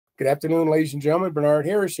Good afternoon, ladies and gentlemen. Bernard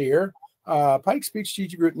Harris here. Pike Speech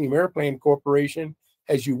Strategic Group and the Ameriplan Corporation.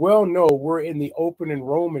 As you well know, we're in the open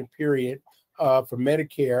enrollment period for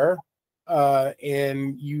Medicare,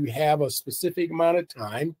 and you have a specific amount of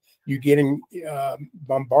time. You're getting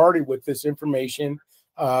bombarded with this information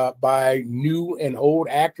by new and old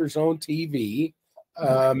actors on TV,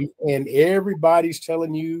 and everybody's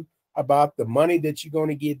telling you about the money that you're going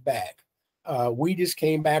to get back. We just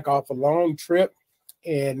came back off a long trip,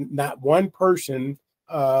 and not one person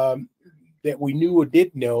that we knew or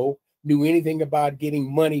did know knew anything about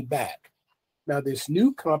getting money back. Now, this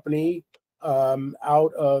new company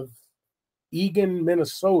out of Eagan,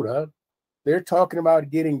 Minnesota, they're talking about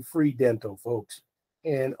getting free dental, folks.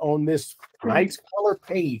 And on this nice color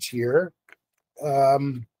page here,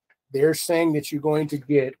 they're saying that you're going to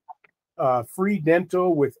get free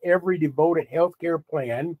dental with every devoted healthcare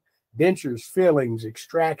plan, dentures, fillings,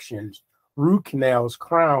 extractions, root canals,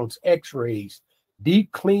 crowns, x-rays, deep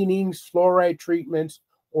cleanings, fluoride treatments,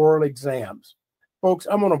 oral exams. Folks,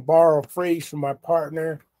 I'm going to borrow a phrase from my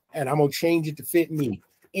partner, and I'm going to change it to fit me.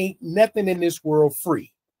 Ain't nothing in this world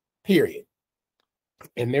free, period.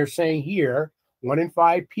 And they're saying here, 1 in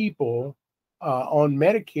 5 people on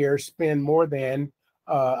Medicare spend more than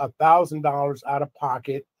 $1,000 out of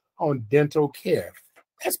pocket on dental care.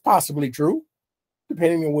 That's possibly true,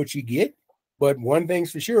 depending on what you get. But one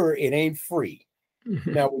thing's for sure, it ain't free.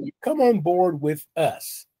 Now, when you come on board with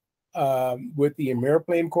us, with the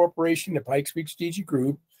Ameriplan Corporation, the Pike Speech Strategic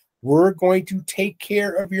Group, we're going to take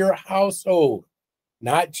care of your household,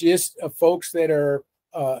 not just folks that are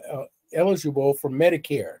eligible for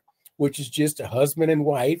Medicare, which is just a husband and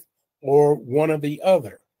wife or one or the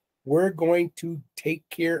other. We're going to take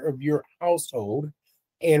care of your household,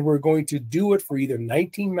 and we're going to do it for either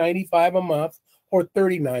 $19.95 a month or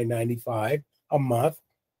 $39.95 a month.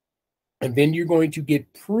 And then you're going to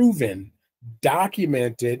get proven,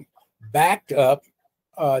 documented, backed up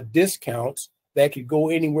discounts that could go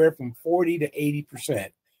anywhere from 40 to 80%.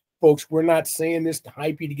 Folks, we're not saying this to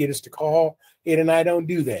hype you to get us to call. Ed and I don't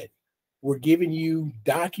do that. We're giving you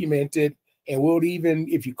documented, and we'll even,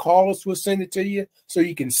 if you call us, we'll send it to you so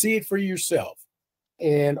you can see it for yourself.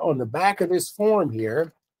 And on the back of this form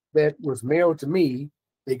here that was mailed to me,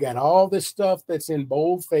 they got all this stuff that's in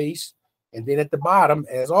boldface. And then at the bottom,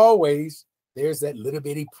 as always, there's that little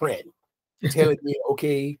bitty print telling you,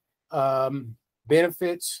 okay,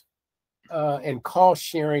 benefits and cost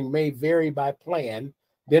sharing may vary by plan.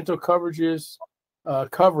 Dental coverage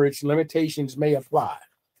limitations may apply.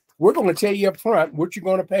 We're going to tell you up front what you're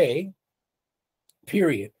going to pay,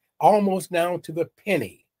 period. Almost down to the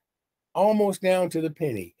penny. Almost down to the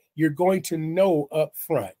penny. You're going to know up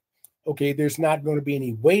front. Okay, there's not going to be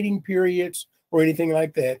any waiting periods or anything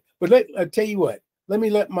like that. But I'll tell you what, let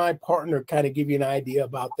me let my partner kind of give you an idea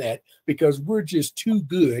about that, because we're just too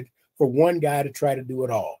good for one guy to try to do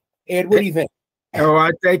it all. Ed, what do you think? Oh,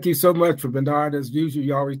 I thank you so much for Bernard. As usual,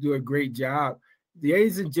 you always do a great job.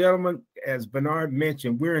 Ladies and gentlemen, as Bernard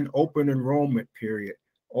mentioned, we're in open enrollment period.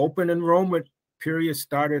 Open enrollment period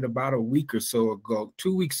started about a week or so ago,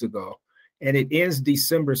 2 weeks ago, and it ends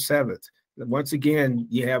December 7th. Once again,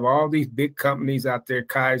 you have all these big companies out there,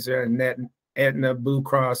 Kaiser and Aetna, Blue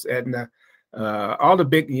Cross, Aetna, all the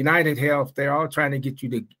big, United Health, they're all trying to get you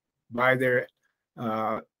to buy their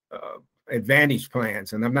Advantage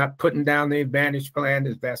plans. And I'm not putting down the Advantage plan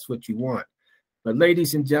if that's what you want. But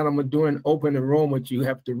ladies and gentlemen, during open enrollment, you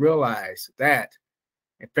have to realize that,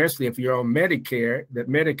 especially if you're on Medicare, that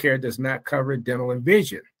Medicare does not cover dental and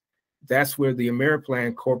vision. That's where the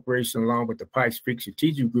Ameriplan Corporation, along with the Pike Speech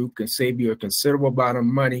Strategic Group, can save you a considerable amount of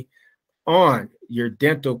money on your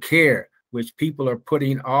dental care, which people are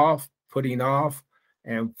putting off,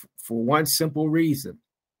 and for one simple reason.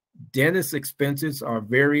 Dentist expenses are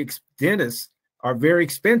very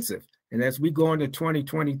expensive. And as we go into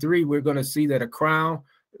 2023, we're going to see that a crown,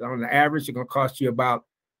 on the average, is going to cost you about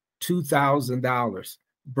 $2,000.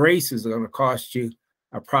 Braces are going to cost you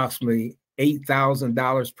approximately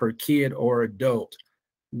 $8,000 per kid or adult.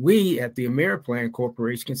 We at the Ameriplan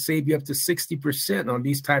Corporation can save you up to 60% on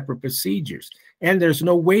these type of procedures. And there's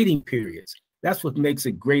no waiting periods. That's what makes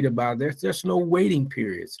it great about it. There's no waiting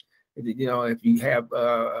periods. You know, if you have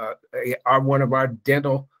one of our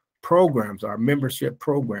dental programs, our membership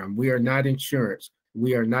program, we are not insurance.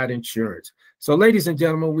 We are not insurance. So ladies and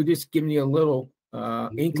gentlemen, we're just giving you a little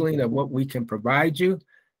inkling of what we can provide you.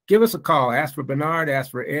 Give us a call. Ask for Bernard, ask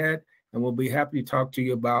for Ed, and we'll be happy to talk to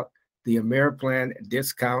you about the Ameriplan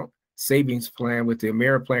discount savings plan with the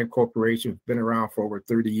Ameriplan Corporation. It's been around for over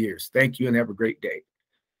 30 years. Thank you and have a great day.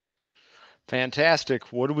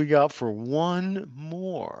 Fantastic. What do we got for one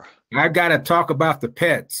more? I got to talk about the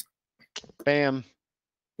pets. Bam.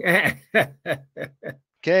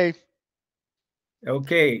 Okay.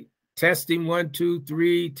 Okay. Testing 1, 2,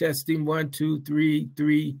 3. Testing 1, 2, 3.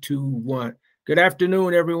 3, 2, 1. Good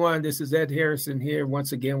afternoon, everyone. This is Ed Harrison here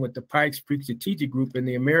once again with the Pikes Peak Strategic Group and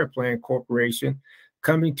the AmeriPlan Corporation,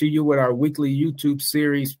 coming to you with our weekly YouTube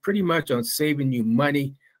series, pretty much on saving you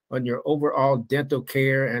money on your overall dental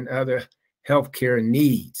care and other healthcare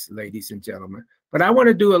needs, ladies and gentlemen. But I want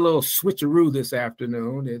to do a little switcheroo this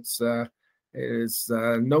afternoon. It's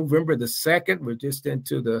November the 2nd. We're just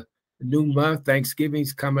into the new month.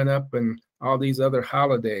 Thanksgiving's coming up and all these other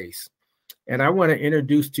holidays. And I want to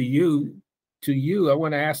introduce to you, I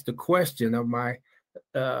want to ask the question of my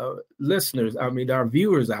listeners, our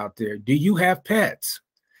viewers out there. Do you have pets?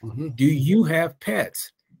 Mm-hmm. Do you have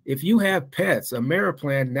pets? If you have pets,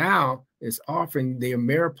 AmeriPlan now is offering the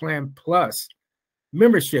AmeriPlan Plus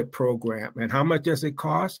membership program. And how much does it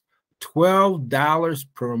cost? $12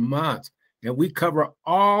 per month. And we cover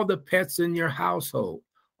all the pets in your household,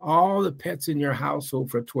 all the pets in your household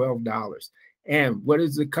for $12. And what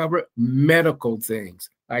does it cover? Medical things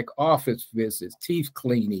like office visits, teeth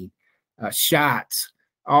cleaning, shots,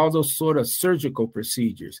 all those sort of surgical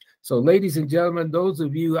procedures. So ladies and gentlemen, those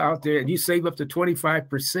of you out there, and you save up to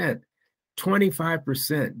 25%,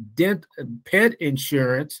 25%. Pet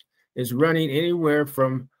insurance is running anywhere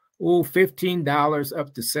from $15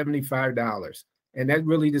 up to $75. And that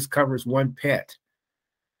really just covers one pet.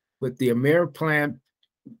 With the AmeriPlan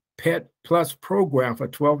Pet Plus program for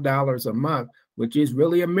 $12 a month, which is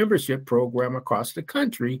really a membership program across the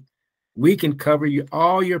country, we can cover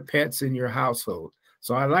all your pets in your household.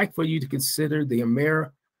 So I'd like for you to consider the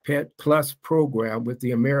AmeriPet Plus program with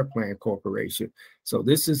the AmeriPlan Corporation. So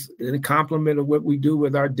this is a complement of what we do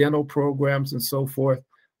with our dental programs and so forth.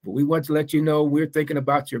 But we want to let you know we're thinking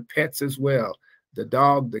about your pets as well. The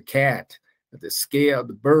dog, the cat, the scale,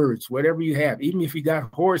 the birds, whatever you have. Even if you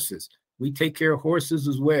got horses, we take care of horses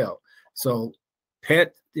as well. So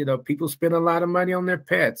pet, people spend a lot of money on their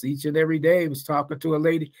pets each and every day. I was talking to a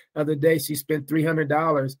lady the other day. She spent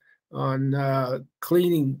 $300 on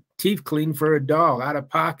teeth cleaning for a dog out of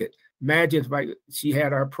pocket. Imagine if she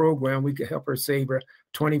had our program, we could help her save her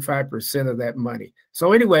 25% of that money.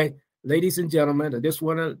 So anyway, ladies and gentlemen, I just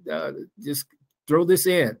want to just throw this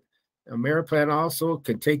in. AmeriPlan also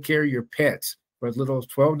can take care of your pets for a little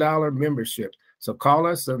 $12 membership. So call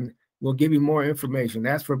us and we'll give you more information.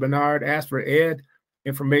 Ask for Bernard, ask for Ed,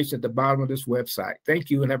 information at the bottom of this website. Thank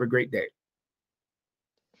you and have a great day.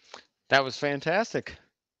 That was fantastic.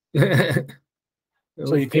 Okay.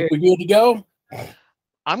 So you think we're good to go?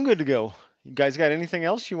 I'm good to go. You guys got anything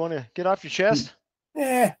else you want to get off your chest?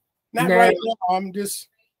 Not right now. I'm just,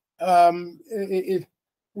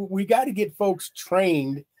 we got to get folks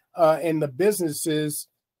trained in the businesses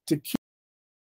to keep